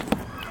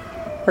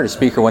Heard a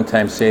speaker one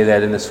time say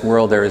that in this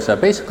world there is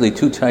basically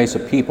two types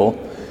of people.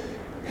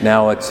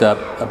 Now it's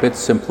a bit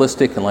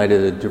simplistic in light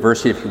of the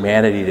diversity of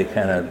humanity to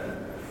kind of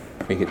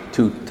make it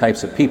two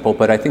types of people,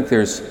 but I think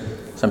there's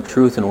some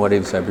truth in what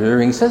he's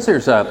observing. He says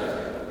there's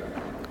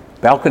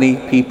balcony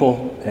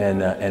people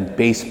and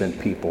basement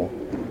people.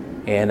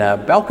 And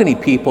balcony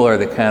people are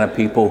the kind of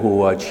people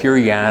who cheer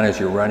you on as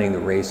you're running the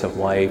race of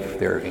life.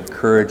 They're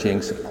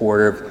encouraging,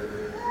 supportive.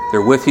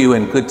 They're with you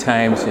in good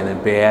times and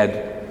in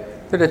bad.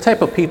 They're the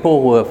type of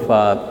people who,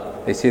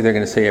 if they say they're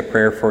going to say a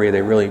prayer for you,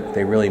 they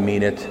really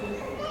mean it.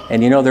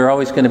 And you know they're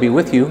always going to be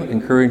with you,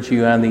 encourage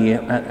you on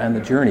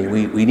the journey.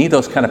 We need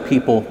those kind of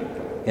people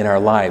in our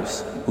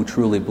lives who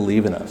truly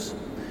believe in us.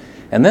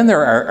 And then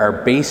there are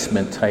our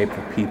basement type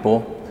of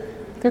people.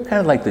 They're kind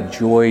of like the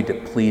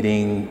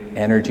joy-depleting,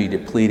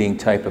 energy-depleting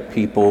type of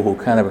people who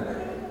kind of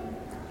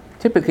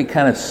typically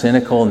kind of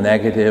cynical,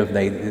 negative.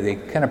 They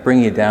kind of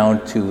bring you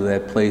down to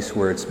that place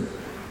where it's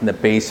in the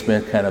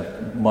basement, kind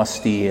of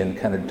musty and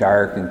kind of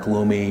dark and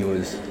gloomy,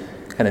 as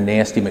kind of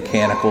nasty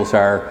mechanicals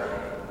are,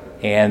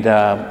 and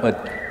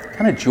but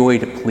kind of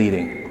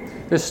joy-depleting.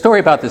 There's a story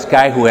about this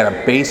guy who had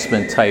a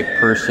basement-type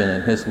person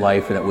in his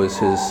life, and it was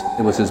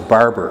his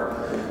barber.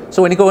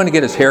 So when you go in to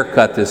get his hair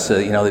cut,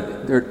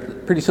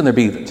 pretty soon there'd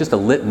be just a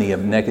litany of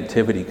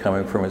negativity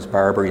coming from his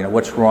barber. You know,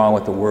 what's wrong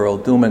with the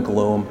world, doom and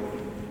gloom,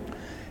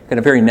 kind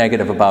of very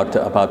negative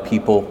about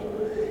people.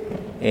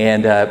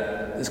 And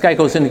this guy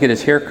goes in to get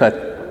his hair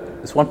cut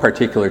this one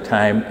particular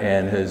time,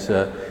 and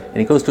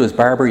he goes to his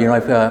barber. You know,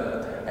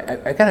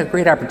 I got a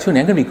great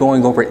opportunity. I'm going to be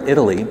going over to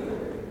Italy,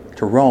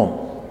 to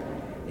Rome.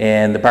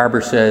 And the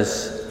barber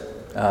says,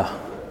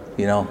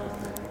 the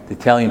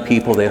Italian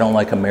people, they don't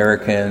like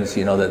Americans.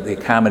 You know, the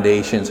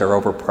accommodations are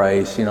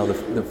overpriced. You know,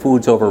 the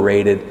food's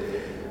overrated.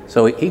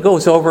 So he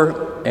goes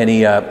over and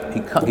he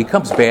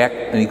comes back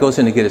and he goes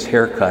in to get his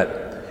hair cut.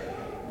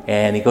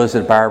 And he goes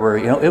to the barber.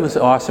 You know, it was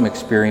an awesome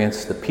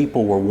experience. The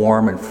people were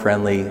warm and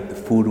friendly. The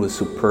food was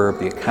superb.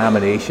 The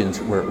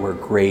accommodations were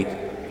great.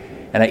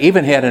 And I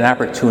even had an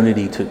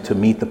opportunity to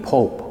meet the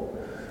Pope.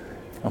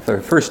 Now, for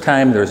the first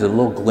time, there's a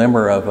little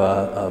glimmer of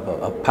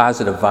a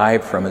positive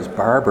vibe from his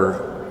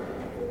barber.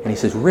 And he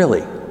says,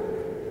 "Really?"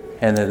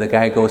 And then the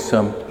guy goes to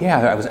him,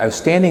 "Yeah, I was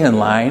standing in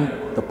line.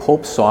 The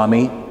Pope saw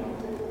me.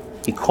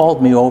 He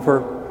called me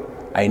over.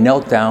 I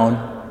knelt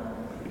down.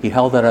 He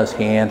held out his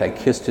hand. I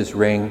kissed his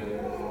ring.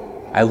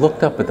 I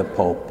looked up at the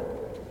Pope."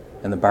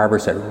 And the barber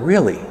said,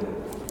 "Really?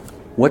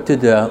 What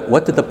did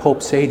the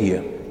Pope say to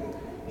you?"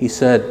 He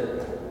said,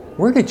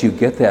 "Where did you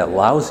get that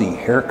lousy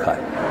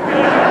haircut?"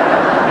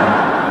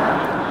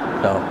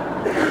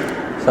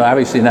 So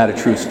obviously not a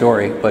true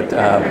story, but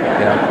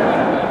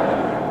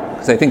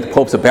because I think the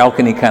Pope's a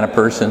balcony kind of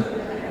person,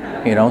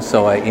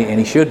 so and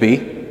he should be,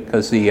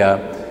 because we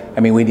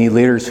need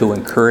leaders who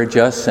encourage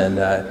us and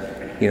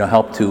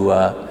help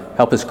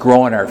us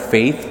grow in our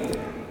faith.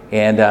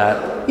 And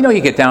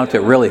you get down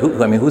to really,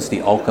 who's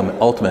the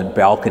ultimate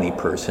balcony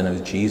person?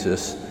 Is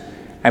Jesus.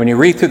 You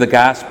read through the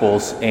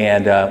Gospels,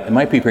 and it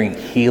might be bringing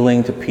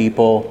healing to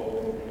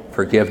people,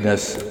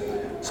 forgiveness,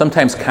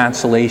 sometimes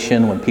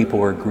consolation when people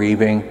were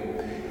grieving.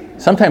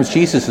 Sometimes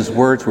Jesus'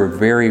 words were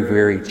very,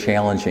 very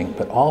challenging,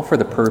 but all for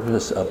the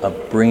purpose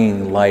of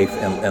bringing life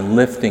and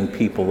lifting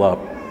people up.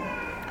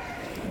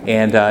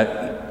 And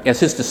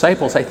as his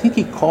disciples, I think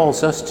he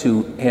calls us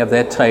to have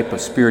that type of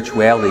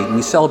spirituality.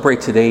 We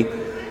celebrate today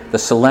the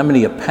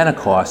solemnity of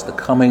Pentecost, the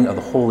coming of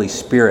the Holy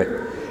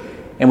Spirit.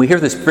 And we hear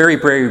this very,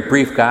 very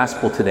brief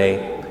gospel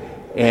today.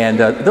 And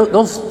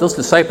those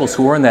disciples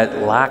who were in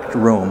that locked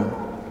room,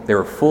 they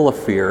were full of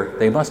fear.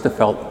 They must have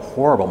felt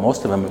horrible.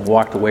 Most of them had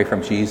walked away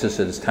from Jesus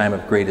at his time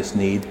of greatest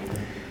need,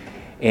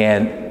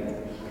 and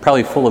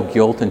probably full of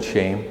guilt and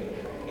shame.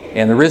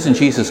 And the risen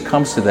Jesus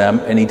comes to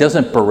them, and he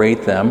doesn't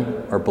berate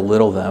them or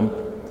belittle them.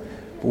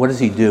 But what does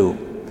he do?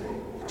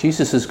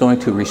 Jesus is going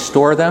to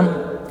restore them,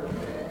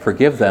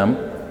 forgive them.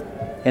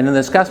 And in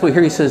this gospel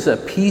here, he says,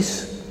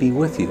 "Peace be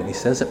with you." And he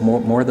says it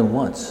more than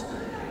once.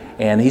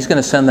 And he's going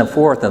to send them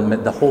forth, and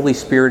the Holy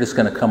Spirit is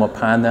going to come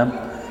upon them,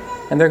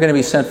 and they're going to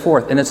be sent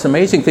forth. And it's an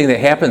amazing thing that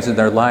happens in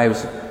their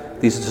lives.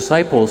 These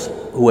disciples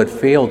who had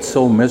failed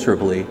so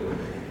miserably,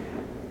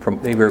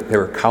 they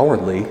were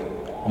cowardly,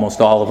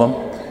 almost all of them.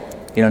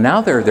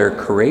 Now they're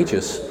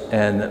courageous,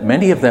 and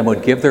many of them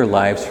would give their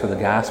lives for the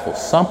gospel.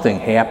 Something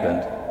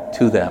happened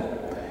to them,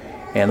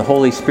 and the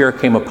Holy Spirit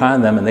came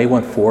upon them, and they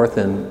went forth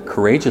and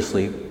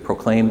courageously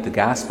proclaimed the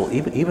gospel,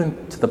 even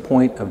to the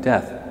point of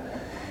death.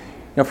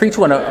 For each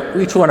one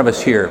of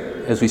us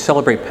here, as we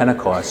celebrate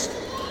Pentecost,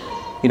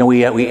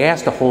 we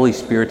ask the Holy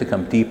Spirit to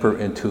come deeper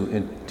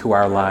into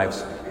our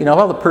lives. Of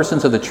all the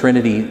persons of the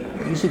Trinity,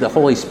 usually the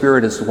Holy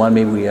Spirit is the one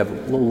maybe we have a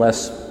little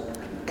less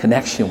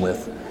connection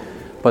with.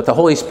 But the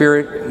Holy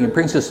Spirit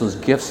brings us those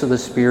gifts of the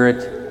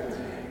Spirit,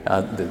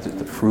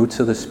 the fruits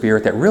of the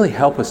Spirit that really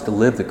help us to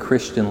live the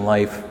Christian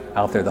life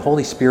out there. The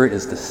Holy Spirit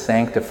is the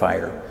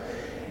sanctifier,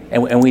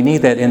 and we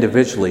need that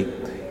individually.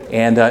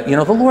 And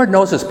the Lord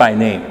knows us by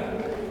name,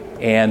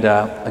 and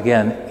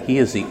again, He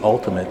is the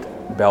ultimate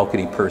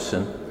balcony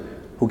person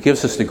who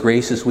gives us the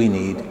graces we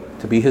need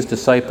to be his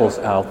disciples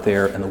out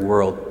there in the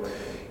world.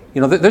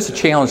 You know, there's a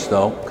challenge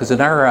though, because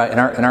in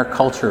our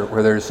culture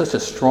where there's such a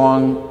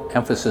strong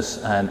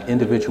emphasis on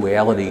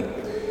individuality,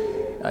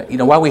 you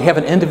know, while we have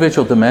an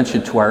individual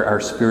dimension to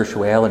our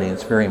spirituality, and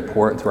it's very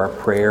important to our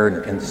prayer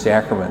and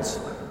sacraments,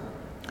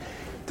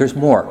 there's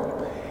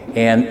more.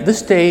 And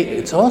this day,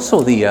 it's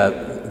also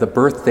the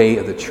birthday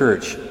of the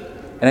church.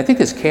 And I think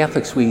as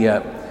Catholics,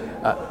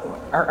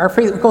 our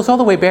faith goes all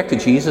the way back to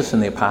Jesus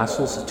and the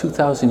apostles, a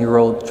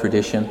 2,000-year-old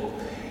tradition.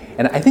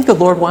 And I think the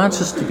Lord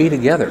wants us to be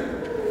together.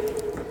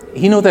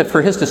 He knew that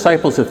for his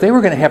disciples, if they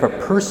were going to have a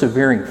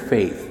persevering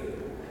faith,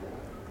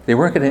 they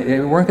weren't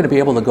going to be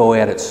able to go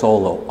at it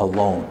solo,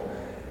 alone.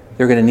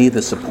 They're going to need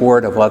the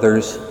support of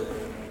others.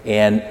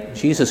 And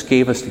Jesus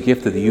gave us the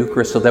gift of the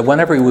Eucharist so that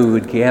whenever we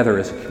would gather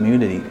as a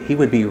community, he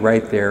would be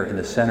right there in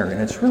the center. And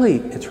it's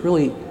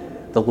really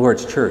the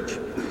Lord's church.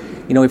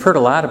 You know, we've heard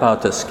a lot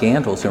about the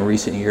scandals in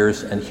recent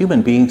years, and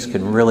human beings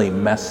can really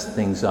mess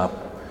things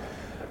up.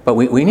 But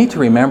we need to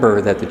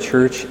remember that the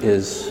church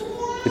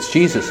it's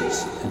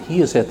Jesus's, and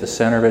he is at the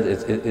center of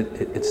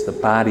it. It's the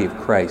body of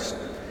Christ.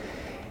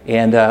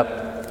 And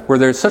where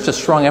there's such a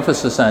strong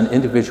emphasis on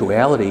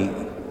individuality,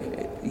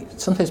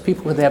 sometimes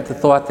people would have the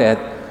thought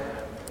that,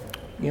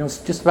 you know, it's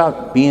just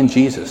about being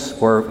Jesus,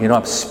 or, you know,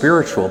 I'm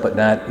spiritual but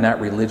not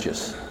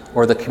religious,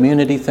 or the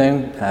community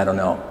thing, I don't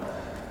know.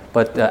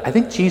 But I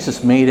think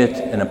Jesus made it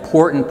an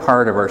important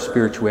part of our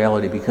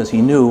spirituality because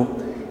he knew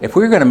if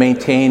we were going to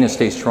maintain and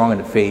stay strong in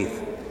the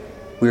faith,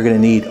 we were going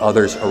to need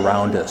others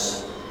around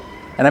us.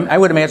 And I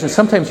would imagine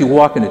sometimes you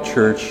walk into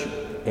church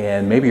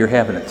and maybe you're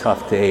having a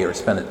tough day or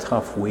spend a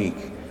tough week,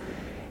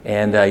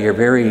 and you're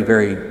very,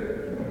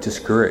 very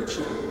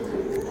discouraged.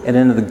 And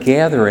in the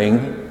gathering,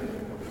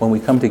 when we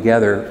come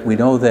together, we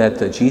know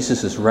that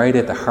Jesus is right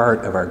at the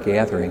heart of our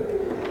gathering.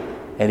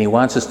 And he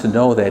wants us to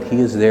know that he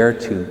is there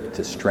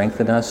to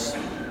strengthen us,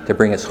 to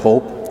bring us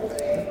hope.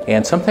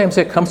 And sometimes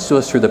it comes to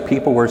us through the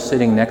people we're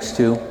sitting next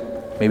to,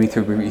 maybe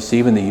through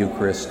receiving the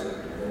Eucharist.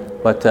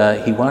 But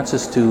he wants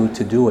us to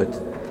do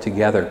it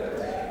together.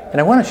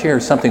 And I want to share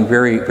something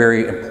very,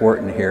 very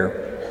important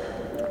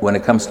here when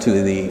it comes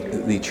to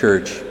the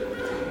church.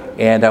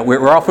 And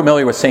we're all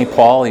familiar with St.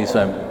 Paul.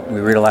 We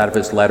read a lot of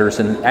his letters.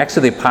 And Acts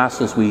of the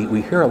Apostles,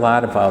 we hear a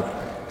lot about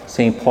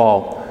St.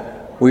 Paul.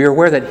 We are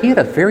aware that he had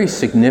a very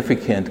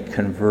significant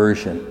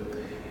conversion.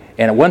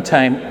 And at one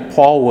time,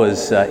 Paul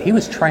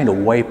was trying to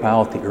wipe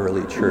out the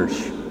early church.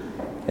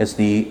 As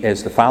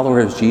the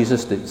follower of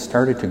Jesus that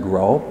started to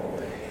grow.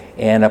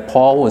 And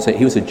Paul was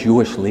a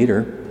Jewish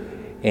leader.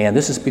 And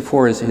this is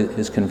before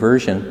his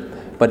conversion.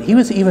 But he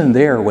was even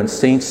there when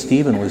St.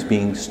 Stephen was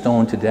being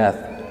stoned to death.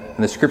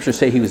 And the scriptures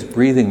say he was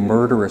breathing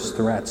murderous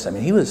threats. I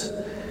mean,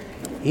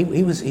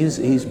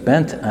 he's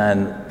bent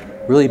on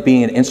really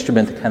being an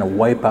instrument to kind of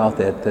wipe out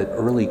that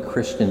early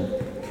Christian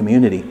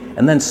community.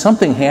 And then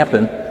something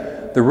happened.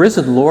 The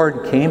risen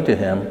Lord came to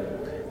him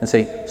and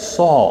said,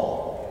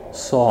 Saul,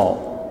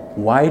 Saul,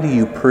 why do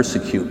you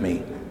persecute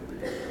me?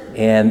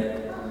 And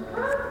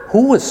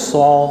who was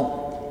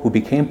Saul who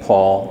became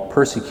Paul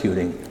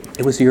persecuting?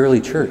 It was the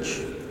early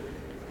church.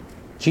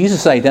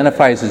 Jesus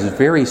identifies his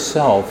very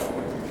self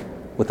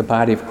with the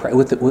body of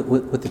Christ,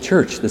 with the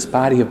church, this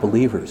body of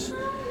believers.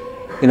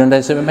 You know, and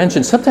as I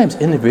mentioned, sometimes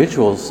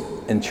individuals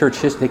in church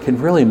history, they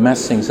can really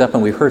mess things up,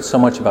 and we've heard so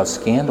much about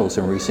scandals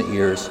in recent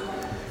years.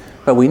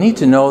 But we need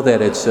to know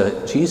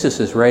that Jesus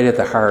is right at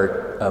the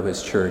heart of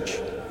his church,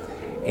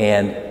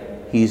 and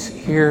he's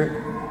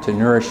here to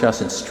nourish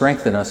us and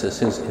strengthen us as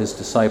his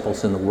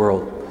disciples in the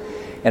world.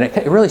 And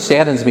it really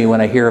saddens me when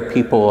I hear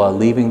people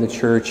leaving the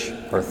church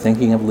or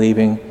thinking of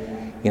leaving,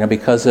 you know,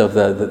 because of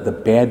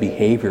the bad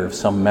behavior of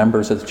some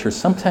members of the church,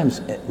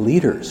 sometimes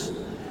leaders.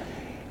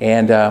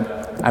 And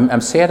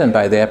I'm saddened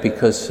by that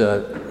because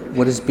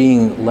what is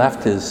being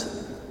left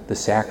is the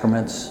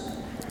sacraments.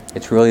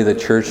 It's really the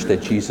church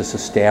that Jesus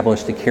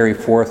established to carry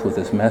forth with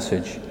his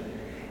message.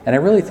 And I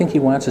really think he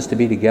wants us to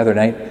be together.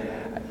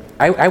 And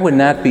I would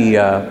not be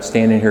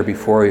standing here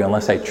before you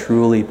unless I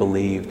truly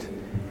believed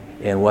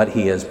in what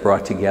he has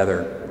brought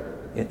together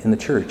in the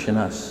church, in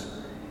us.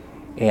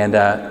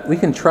 And we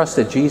can trust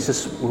that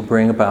Jesus will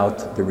bring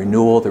about the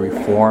renewal, the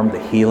reform,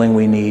 the healing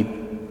we need.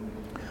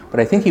 But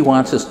I think he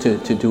wants us to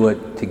do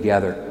it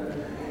together.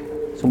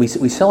 So we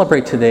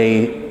celebrate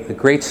today the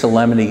great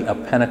solemnity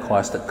of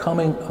Pentecost, the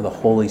coming of the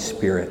Holy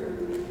Spirit.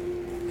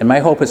 And my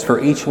hope is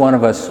for each one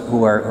of us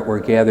who are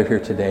gathered here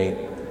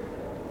today.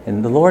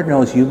 And the Lord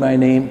knows you by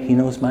name, he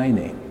knows my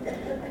name.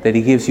 That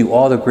he gives you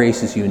all the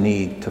graces you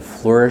need to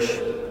flourish,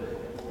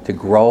 to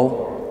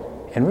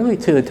grow, and really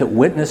to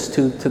witness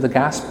to the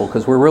gospel,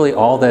 because we're really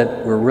all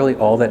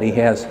that he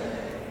has.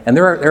 And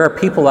there are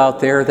people out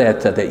there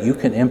that you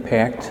can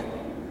impact.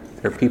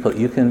 There are people that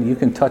you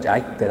can touch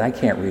that I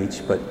can't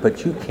reach,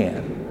 but you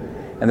can.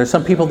 And there's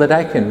some people that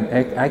I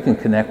can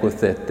connect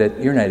with that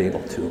you're not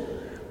able to.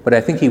 But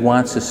I think he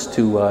wants us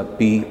to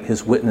be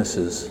his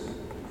witnesses,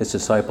 his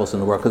disciples in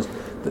the world. Because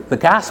the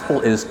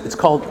gospel it's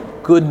called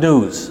good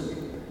news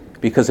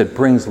because it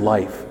brings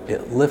life.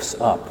 It lifts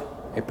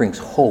up. It brings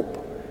hope.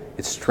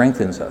 It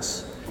strengthens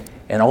us.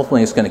 And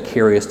ultimately it's going to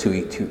carry us to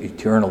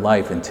eternal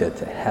life and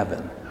to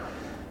heaven.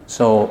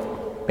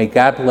 So may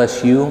God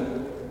bless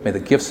you. May the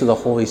gifts of the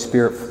Holy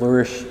Spirit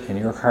flourish in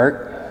your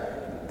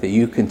heart, that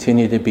you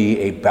continue to be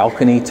a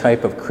balcony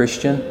type of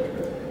Christian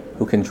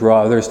who can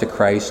draw others to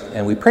Christ.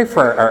 And we pray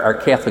for our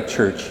Catholic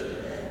Church,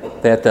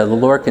 that the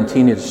Lord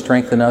continue to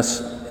strengthen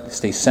us,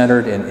 stay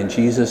centered in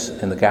Jesus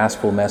and the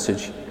gospel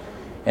message,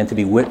 and to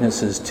be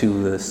witnesses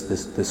to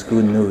this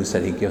good news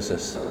that he gives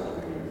us.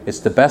 It's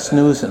the best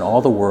news in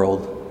all the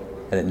world,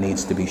 and it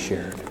needs to be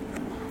shared.